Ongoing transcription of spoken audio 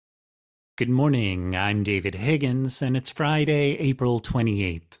Good morning, I'm David Higgins, and it's Friday, April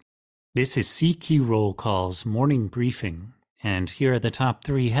 28th. This is CQ Roll Call's morning briefing, and here are the top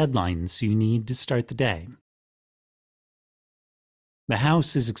 3 headlines you need to start the day. The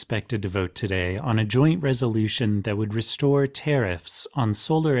House is expected to vote today on a joint resolution that would restore tariffs on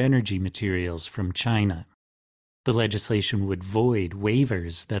solar energy materials from China. The legislation would void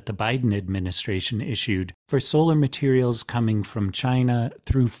waivers that the Biden administration issued for solar materials coming from China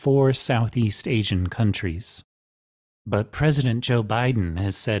through 4 Southeast Asian countries. But President Joe Biden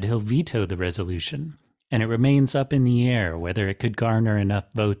has said he'll veto the resolution, and it remains up in the air whether it could garner enough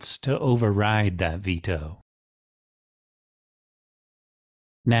votes to override that veto.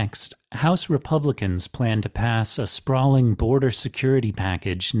 Next, House Republicans plan to pass a sprawling border security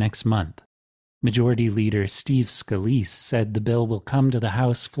package next month. Majority Leader Steve Scalise said the bill will come to the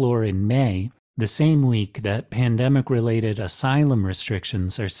House floor in May, the same week that pandemic-related asylum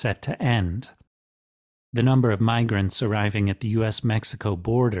restrictions are set to end. The number of migrants arriving at the U.S.-Mexico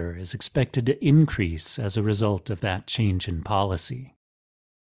border is expected to increase as a result of that change in policy.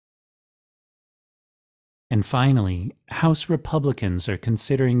 And finally, House Republicans are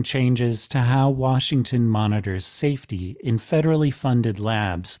considering changes to how Washington monitors safety in federally funded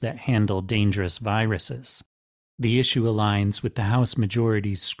labs that handle dangerous viruses. The issue aligns with the House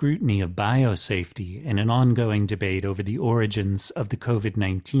majority's scrutiny of biosafety in an ongoing debate over the origins of the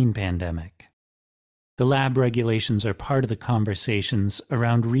COVID-19 pandemic. The lab regulations are part of the conversations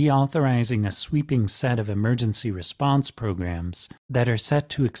around reauthorizing a sweeping set of emergency response programs that are set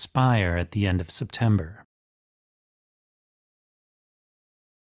to expire at the end of September.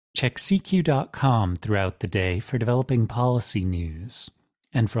 Check CQ.com throughout the day for developing policy news.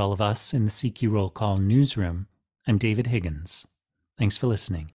 And for all of us in the CQ Roll Call newsroom, I'm David Higgins. Thanks for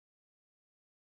listening.